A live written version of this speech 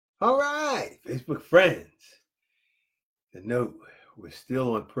All right, Facebook friends. The note, we're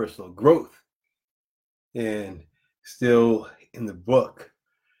still on personal growth and still in the book.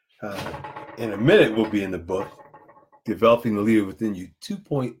 In a minute, we'll be in the book, Developing the Leader Within You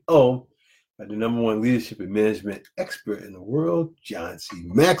 2.0 by the #1 leadership and management expert in the world, John C.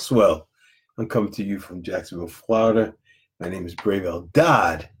 Maxwell. I'm coming to you from Jacksonville, Florida. My name is Bravel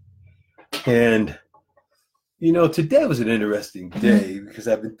Dodd. And, today was an interesting day because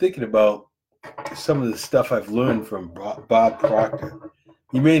I've been thinking about some of the stuff I've learned from Bob Proctor.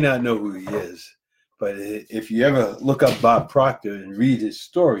 You may not know who he is, but if you ever look up Bob Proctor and read his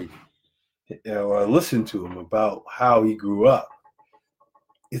story or listen to him about how he grew up,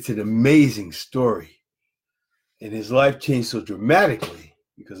 it's an amazing story. And his life changed so dramatically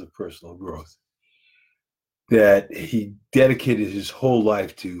because of personal growth that he dedicated his whole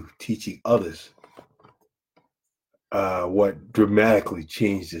life to teaching others what dramatically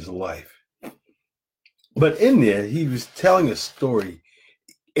changed his life. But in there, he was telling a story.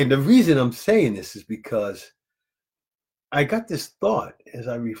 And the reason I'm saying this is because I got this thought as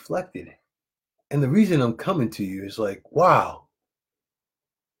I reflected. And the reason I'm coming to you is like, wow,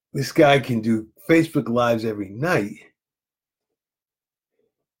 this guy can do Facebook Lives every night,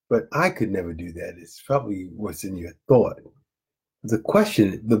 but I could never do that. It's probably what's in your thought.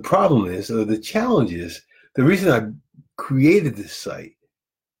 The problem is, or the challenge is, the reason I created this site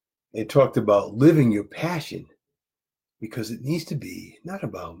and talked about living your passion, because it needs to be not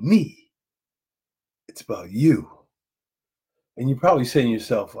about me, it's about you. And you're probably saying to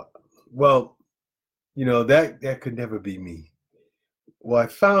yourself, well, that could never be me. Well, I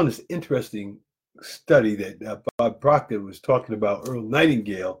found this interesting study that Bob Proctor was talking about Earl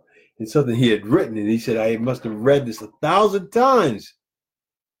Nightingale and something he had written. And he said, I must have read this 1,000 times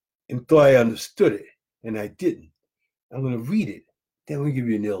and thought I understood it. And I didn't. I'm going to read it. Then we'll give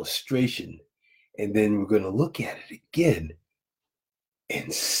you an illustration. And then we're going to look at it again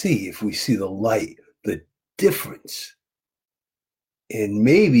and see if we see the light, the difference. And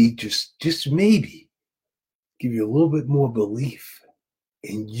maybe, just maybe, give you a little bit more belief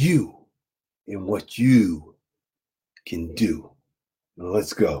in you and what you can do. Now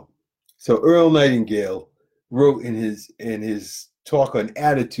let's go. So Earl Nightingale wrote in his talk on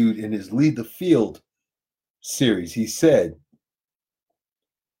attitude in his Lead the Field series, he said,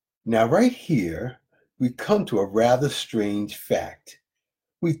 now right here, we come to a rather strange fact.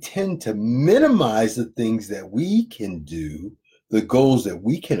 We tend to minimize the things that we can do, the goals that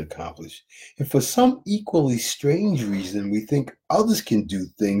we can accomplish. And for some equally strange reason, we think others can do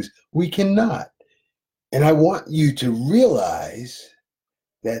things we cannot. And I want you to realize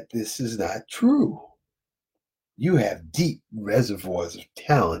that this is not true. You have deep reservoirs of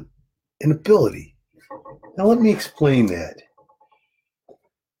talent and ability. Now, let me explain that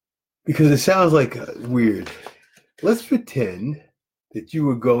because it sounds like weird. Let's pretend that you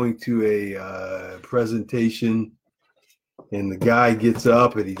were going to a presentation and the guy gets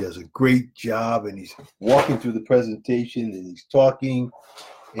up and he does a great job and he's walking through the presentation and he's talking,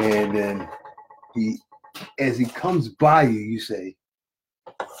 and then as he comes by you, you say,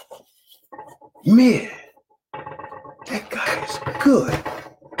 man, that guy is good.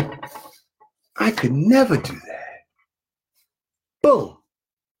 I could never do that. Boom.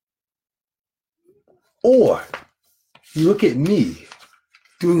 Or you look at me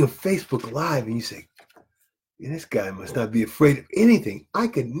doing a Facebook Live and you say, this guy must not be afraid of anything. I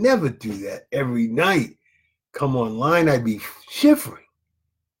could never do that every night. Come online, I'd be shivering.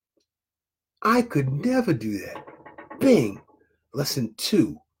 I could never do that. Bing. Lesson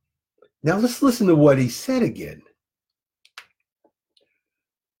 2. Now let's listen to what he said again.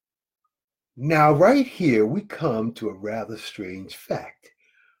 Now right here, we come to a rather strange fact.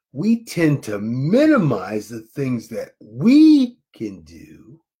 We tend to minimize the things that we can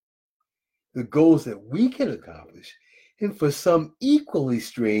do, the goals that we can accomplish, and for some equally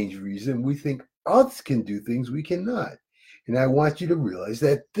strange reason, we think others can do things we cannot. And I want you to realize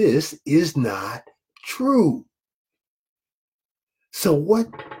that this is not true. So what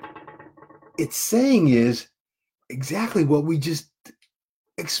it's saying is exactly what we just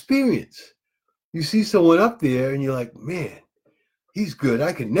experienced. You see someone up there and you're like, man, he's good.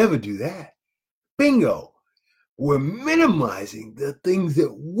 I could never do that. Bingo. We're minimizing the things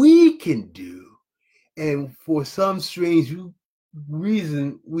that we can do. And for some strange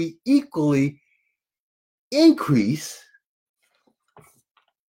reason, we equally increase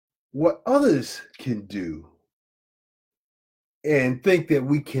what others can do and think that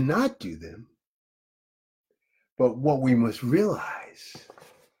we cannot do them. But what we must realize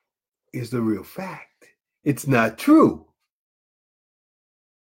is the real fact. It's not true.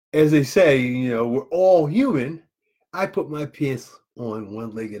 as they say, we're all human. I put my pants on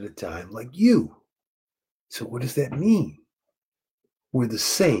one leg at a time, like you. So what does that mean? We're the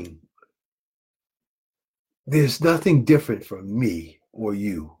same. There's nothing different from me or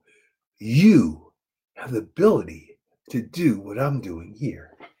you. You have the ability to do what I'm doing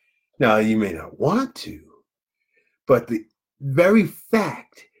here. Now, you may not want to, but the very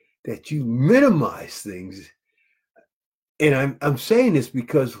fact that you minimize things, and I'm saying this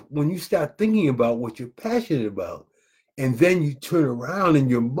because when you start thinking about what you're passionate about, and then you turn around in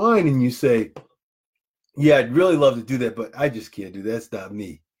your mind and you say, yeah, I'd really love to do that, but I just can't do that. That's not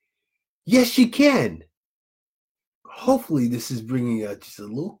me. Yes, you can. Hopefully, this is bringing out just a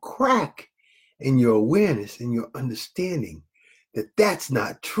little crack in your awareness and your understanding that that's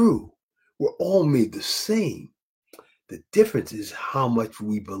not true. We're all made the same. The difference is how much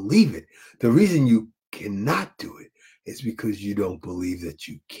we believe it. The reason you cannot do it is because you don't believe that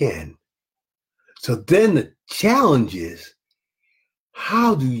you can. So then the challenge is,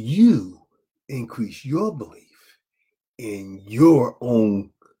 how do you increase your belief in your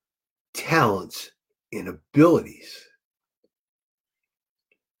own talents and abilities?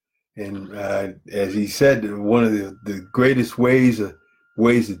 And as he said, one of the greatest ways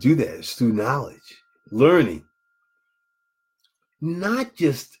to do that is through knowledge, learning. Not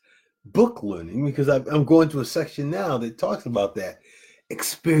just book learning, because I'm going to a section now that talks about that.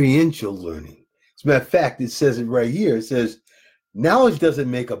 Experiential learning. As a matter of fact, it says it right here. It says, knowledge doesn't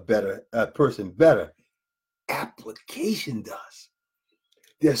make a person better. Application does.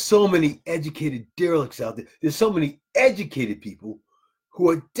 There's so many educated derelicts out there. There's so many educated people who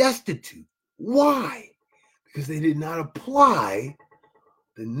are destitute. Why? Because they did not apply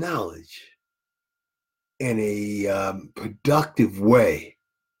the knowledge in a productive way,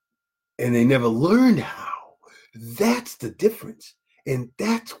 and they never learned how. That's the difference, and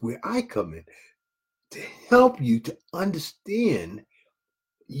that's where I come in to help you to understand.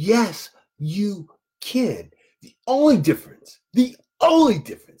 Yes, you can. The only difference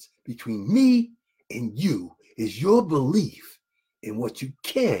between me and you is your belief in what you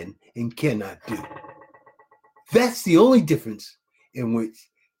can and cannot do. That's the only difference in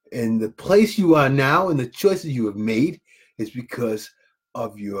the place you are now and the choices you have made is because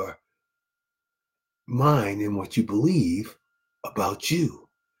of your mind and what you believe about you.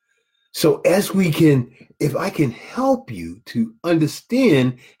 So if I can help you to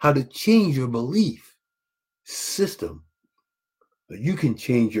understand how to change your belief system, you can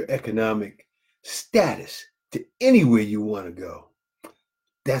change your economic status to anywhere you want to go.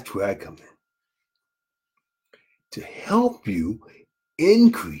 That's where I come in. To help you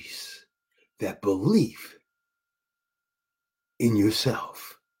increase that belief in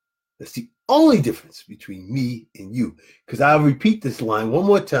yourself. That's the only difference between me and you. Because I'll repeat this line one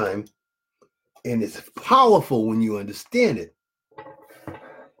more time, and it's powerful when you understand it.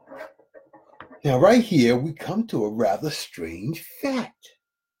 Now, right here, we come to a rather strange fact.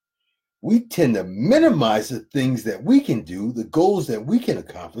 We tend to minimize the things that we can do, the goals that we can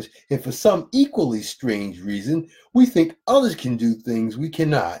accomplish, and for some equally strange reason, we think others can do things we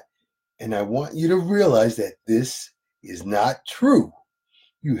cannot. And I want you to realize that this is not true.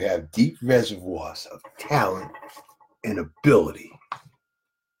 You have deep reservoirs of talent and ability.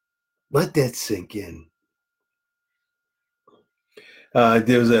 Let that sink in.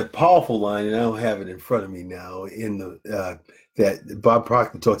 There's a powerful line, and I don't have it in front of me now, that Bob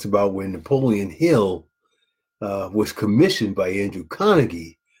Proctor talks about when Napoleon Hill was commissioned by Andrew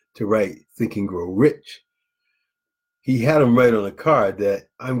Carnegie to write Think and Grow Rich. He had him write on a card that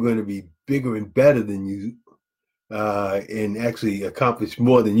I'm going to be bigger and better than you and actually accomplish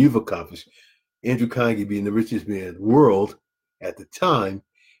more than you've accomplished. Andrew Carnegie being the richest man in the world at the time.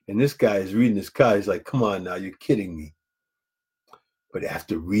 And this guy is reading this card. He's like, come on now, you're kidding me. But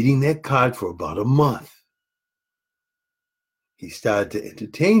after reading that card for about a month, he started to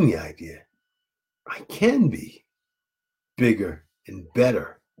entertain the idea. I can be bigger and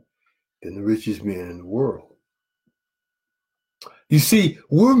better than the richest man in the world. You see,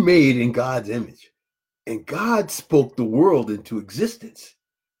 we're made in God's image, and God spoke the world into existence.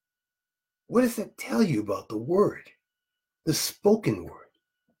 What does that tell you about the word, the spoken word?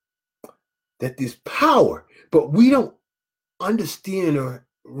 That there's power, but we don't understand or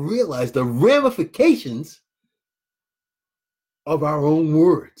realize the ramifications of our own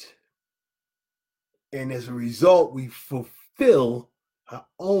words. And as a result, we fulfill our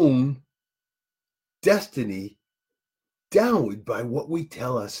own destiny downward by what we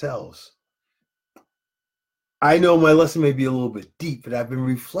tell ourselves. I know my lesson may be a little bit deep, but I've been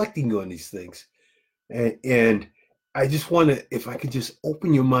reflecting on these things. And I just want to, if I could just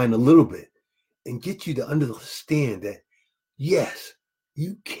open your mind a little bit and get you to understand that, yes,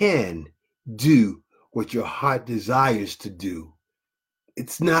 you can do what your heart desires to do.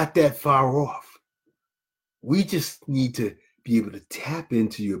 It's not that far off. We just need to be able to tap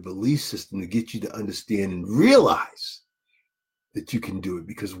into your belief system to get you to understand and realize that you can do it.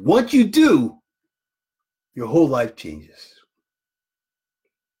 Because once you do, your whole life changes.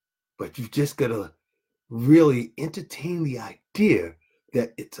 But you've just got to really entertain the idea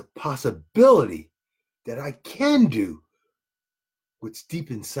that it's a possibility that I can do what's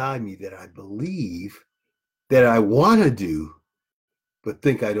deep inside me that I believe that I want to do, but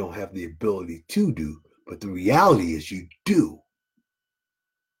think I don't have the ability to do. But the reality is you do.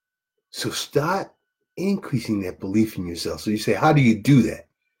 So start increasing that belief in yourself. So you say, how do you do that?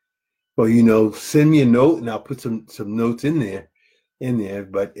 Well, send me a note and I'll put some notes in there,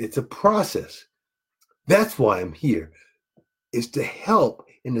 but it's a process. That's why I'm here, is to help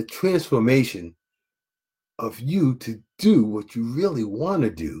in the transformation of you to do what you really want to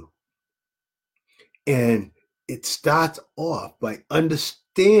do. And it starts off by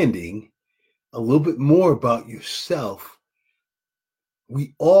understanding a little bit more about yourself.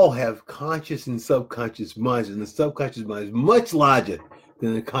 We all have conscious and subconscious minds, and the subconscious mind is much larger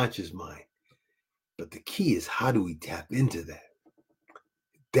than the conscious mind. But the key is, how do we tap into that?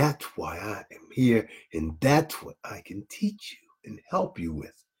 That's why I am here, and that's what I can teach you and help you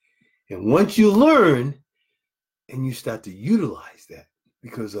with. And once you learn and you start to utilize that,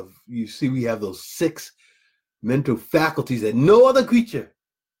 because you see, we have those 6 mental faculties that no other creature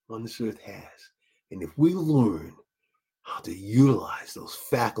on this earth has. And if we learn how to utilize those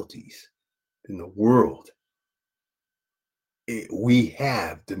faculties in the world, we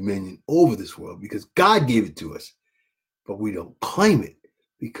have dominion over this world because God gave it to us, but we don't claim it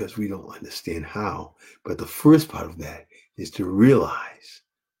because we don't understand how. But the first part of that is to realize,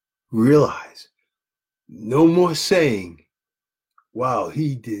 no more saying, wow,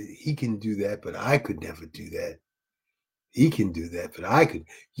 he can do that, but I could never do that. He can do that, but I could.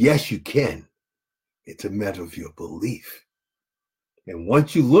 Yes, you can. It's a matter of your belief. And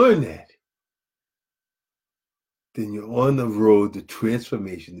once you learn that, then you're on the road to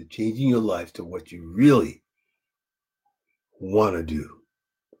transformation, to changing your life to what you really want to do.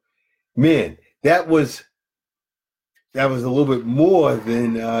 Man, that was a little bit more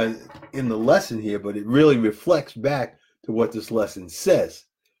than in the lesson here, but it really reflects back to what this lesson says.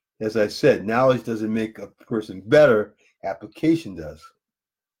 As I said, knowledge doesn't make a person better, application does.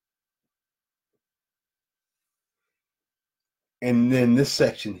 And then this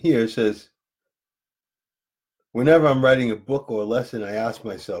section here says, whenever I'm writing a book or a lesson, I ask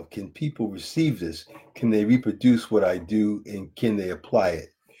myself, can people receive this? Can they reproduce what I do? And can they apply it?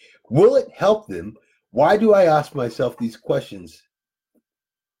 Will it help them? Why do I ask myself these questions?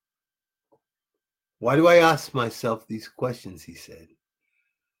 Why do I ask myself these questions, he said?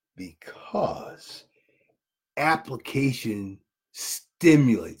 Because application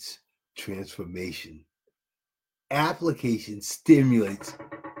stimulates transformation. Application stimulates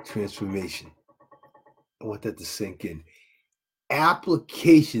transformation. I want that to sink in.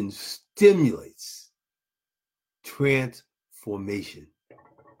 Application stimulates transformation.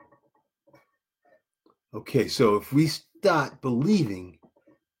 Okay, so if we start believing,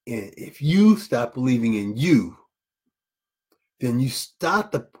 and if you start believing in you, then you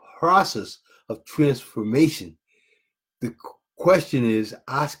start the process of transformation. The question is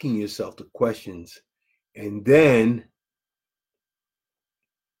asking yourself the questions and then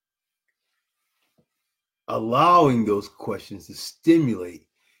allowing those questions to stimulate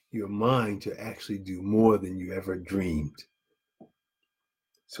your mind to actually do more than you ever dreamed.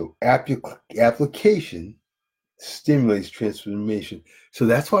 So application stimulates transformation. So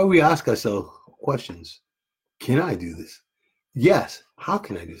that's why we ask ourselves questions. Can I do this? Yes. How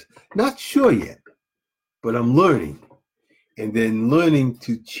can I do this? Not sure yet, but I'm learning. And then learning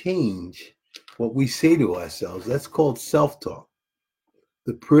to change what we say to ourselves. That's called self-talk.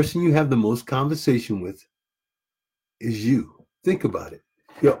 The person you have the most conversation with is you. Think about it.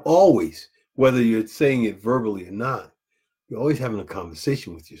 You're always, whether you're saying it verbally or not, you're always having a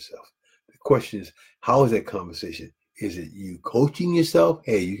conversation with yourself. The question is, how is that conversation? Is it you coaching yourself?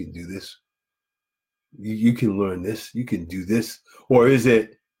 Hey, you can do this. You can learn this. You can do this. Or is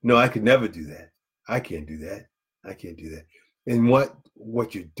it, no, I could never do that. I can't do that. I can't do that. And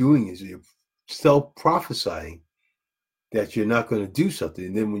what you're doing is you're self-prophesying that you're not going to do something.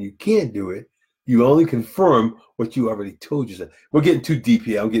 And then when you can't do it, you only confirm what you already told yourself. We're getting too deep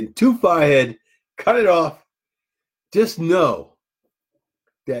here. I'm getting too far ahead. Cut it off. Just know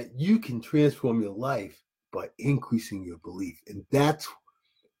that you can transform your life by increasing your belief. And that's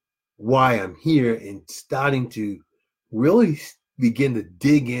why I'm here and starting to really begin to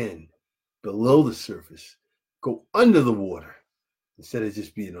dig in below the surface, go under the water instead of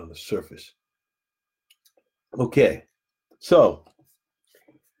just being on the surface. Okay, so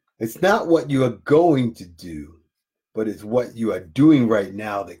it's not what you are going to do, but it's what you are doing right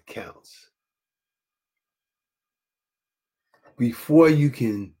now that counts. Before you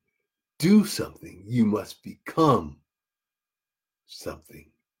can do something, you must become something.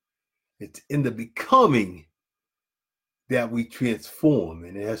 It's in the becoming that we transform,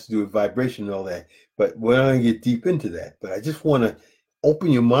 and it has to do with vibration and all that. But we're not going to get deep into that. But I just want to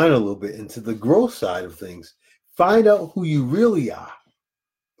open your mind a little bit into the growth side of things. Find out who you really are.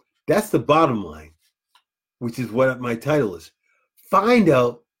 That's the bottom line, which is what my title is. Find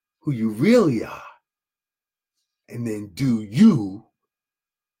out who you really are, and then do you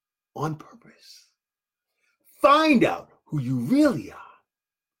on purpose. Find out who you really are,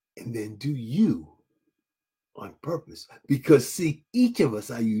 and then do you on purpose. Because, see, each of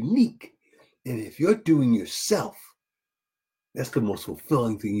us are unique. And if you're doing yourself, that's the most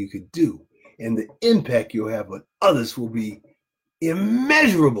fulfilling thing you could do. And the impact you'll have on others will be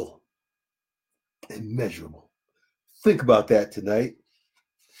immeasurable. Immeasurable. Think about that tonight.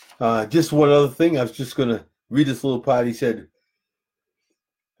 Just one other thing. I was just going to read this little part. He said,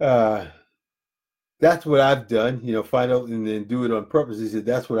 that's what I've done, find out and then do it on purpose. He said,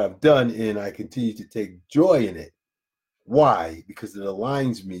 that's what I've done, and I continue to take joy in it. Why? Because it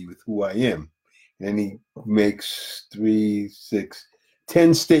aligns me with who I am. And he makes 3, 6,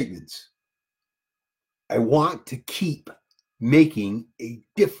 10 statements. I want to keep making a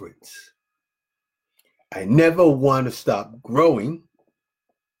difference. I never want to stop growing.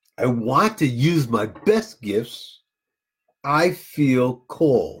 I want to use my best gifts. I feel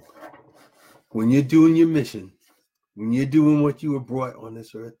called. When you're doing your mission, when you're doing what you were brought on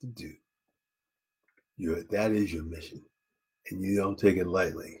this earth to do, that is your mission, and you don't take it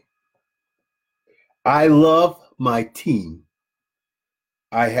lightly. I love my team.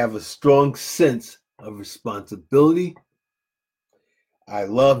 I have a strong sense of responsibility. I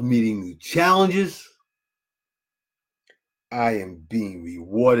love meeting new challenges. I am being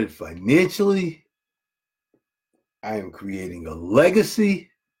rewarded financially. I am creating a legacy.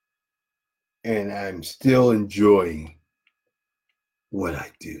 And I'm still enjoying what I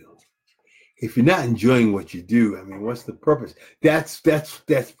do. If you're not enjoying what you do, I mean, what's the purpose? That's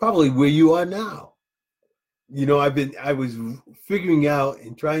probably where you are now. I was figuring out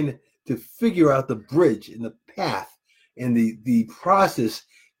and trying to figure out the bridge and the path and the process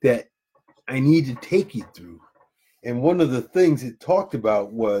that I need to take you through. And one of the things it talked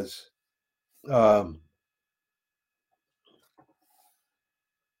about was one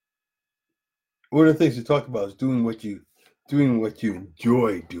of the things we talked about is doing what you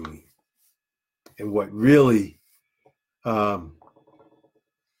enjoy doing, and what really, we'll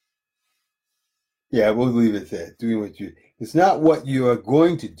leave it at that. Doing it's not what you are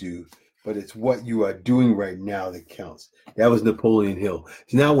going to do, but it's what you are doing right now that counts. That was Napoleon Hill.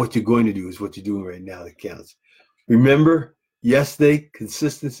 It's not what you're going to do, it's what you're doing right now that counts. Remember, yesterday,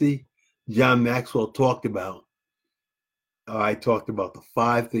 consistency, John Maxwell talked about. I talked about the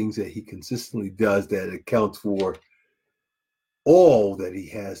 5 things that he consistently does that accounts for all that he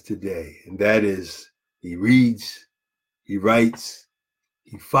has today. And that is, he reads, he writes,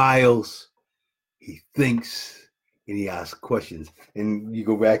 he files, he thinks, and he asks questions. And you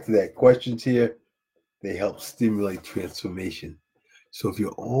go back to that questions here, they help stimulate transformation. So if you're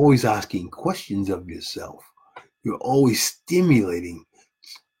always asking questions of yourself, you're always stimulating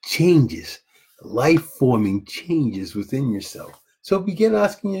changes, life-forming changes within yourself. So begin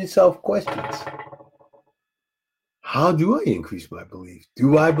asking yourself questions. How do I increase my belief?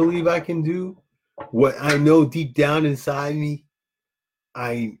 Do I believe I can do what I know deep down inside me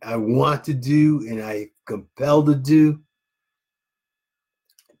I want to do and I'm compelled to do?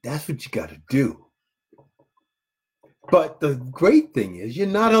 That's what you got to do. But the great thing is you're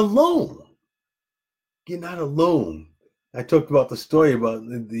not alone. You're not alone. I talked about the story about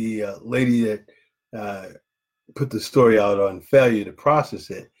the lady that put the story out on failure to process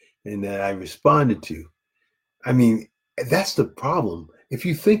it and that I responded to. I mean, that's the problem. If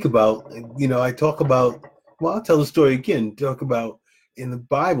you think about, I talk about, I'll tell the story again, talk about in the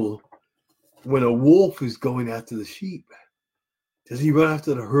Bible, when a wolf is going after the sheep, does he run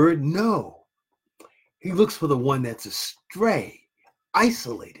after the herd? No. He looks for the one that's astray,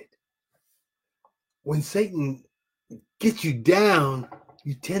 isolated. When Satan gets you down,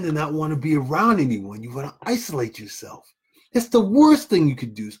 you tend to not want to be around anyone. You want to isolate yourself. That's the worst thing you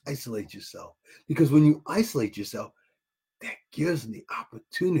could do, is isolate yourself. Because when you isolate yourself, that gives them the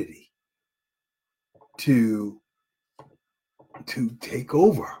opportunity to take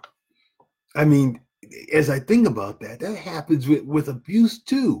over. I mean, as I think about that, that happens with abuse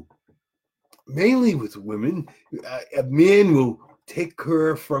too. Mainly with women. A man will take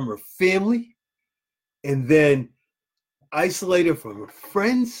her from her family and then isolate her from her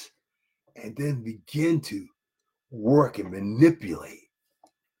friends and then begin to work and manipulate.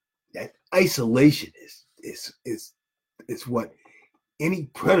 That isolation is what any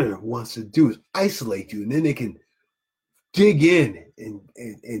predator wants to do, is isolate you, and then they can dig in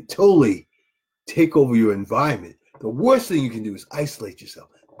and totally take over your environment. The worst thing you can do is isolate yourself.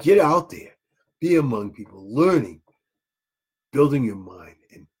 Get out there, be among people, learning, building your mind,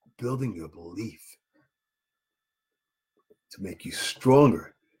 and building your belief to make you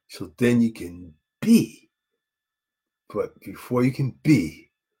stronger, so then you can be. But before you can be,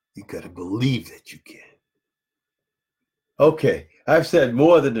 you got to believe that you can. Okay, I've said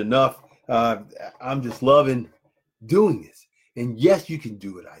more than enough. I'm just loving doing this. And yes, you can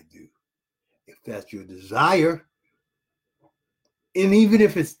do what I do. If that's your desire, and even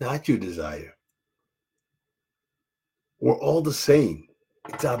if it's not your desire, we're all the same.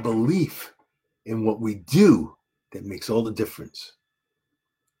 It's our belief in what we do that makes all the difference.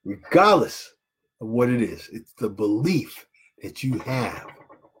 Regardless of what it is, it's the belief that you have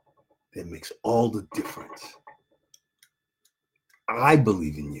that makes all the difference. I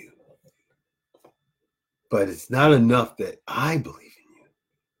believe in you. But it's not enough that I believe in you.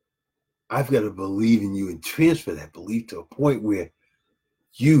 I've got to believe in you and transfer that belief to a point where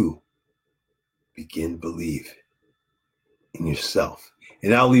you begin to believe in yourself.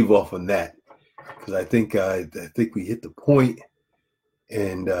 And I'll leave off on that because I think we hit the point.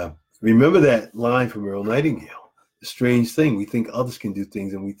 And remember that line from Earl Nightingale, the strange thing. We think others can do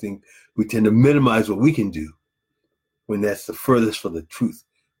things, and we tend to minimize what we can do when that's the furthest from the truth.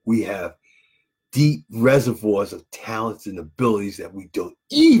 We have deep reservoirs of talents and abilities that we don't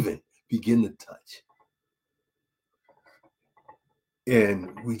even begin to touch.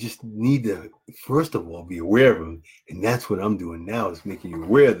 And we just need to, first of all, be aware of them. And that's what I'm doing now, is making you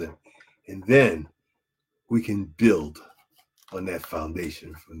aware of them. And then we can build on that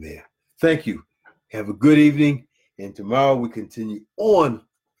foundation from there. Thank you. Have a good evening. And tomorrow we continue on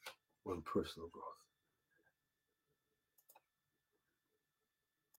personal growth.